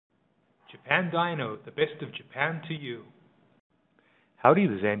Japan Dyno, the best of Japan to you. Howdy,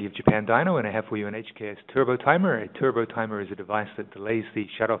 this is Andy of Japan Dyno, and I have for you an HKS Turbo Timer. A turbo timer is a device that delays the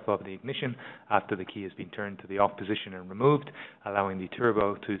shutoff of the ignition after the key has been turned to the off position and removed, allowing the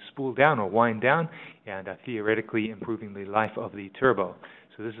turbo to spool down or wind down, and theoretically improving the life of the turbo.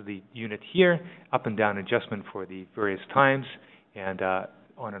 So this is the unit here, up and down adjustment for the various times, and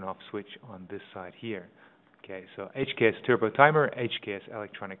on and off switch on this side here. Okay, so HKS Turbo Timer, HKS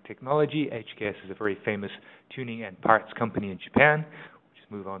Electronic Technology. HKS is a very famous tuning and parts company in Japan. We'll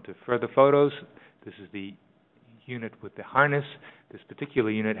just move on to further photos. This is the unit with the harness. This particular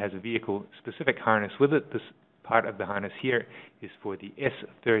unit has a vehicle-specific harness with it. This part of the harness here is for the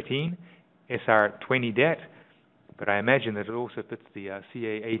S13 SR20 DET, but I imagine that it also fits the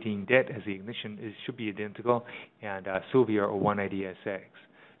CA18 DET, as the ignition should be identical, and Sylvia or 180SX.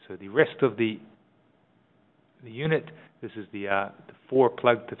 So the rest of the unit, this is the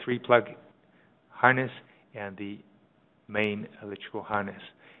 4-plug to 3-plug harness and the main electrical harness.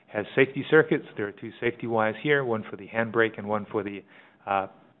 Has safety circuits. There are two safety wires here, one for the handbrake and one for the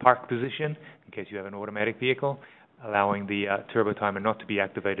park position, in case you have an automatic vehicle, allowing the turbo timer not to be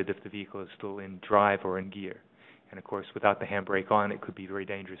activated if the vehicle is still in drive or in gear. And of course, without the handbrake on, it could be very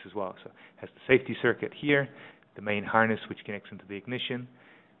dangerous as well. So it has the safety circuit here, the main harness which connects into the ignition,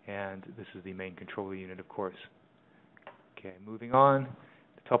 and this is the main controller unit, of course. Okay, moving on,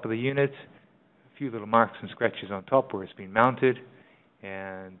 the top of the unit, a few little marks and scratches on top where it's been mounted,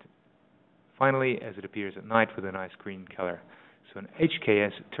 and finally, as it appears at night, with a nice green color. So an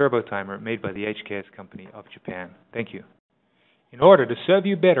HKS Turbo Timer made by the HKS company of Japan. Thank you. In order to serve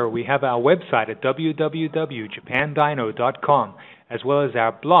you better, we have our website at www.japandyno.com, as well as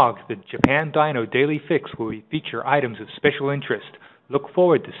our blog, the Japan Dyno Daily Fix, where we feature items of special interest. Look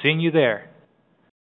forward to seeing you there.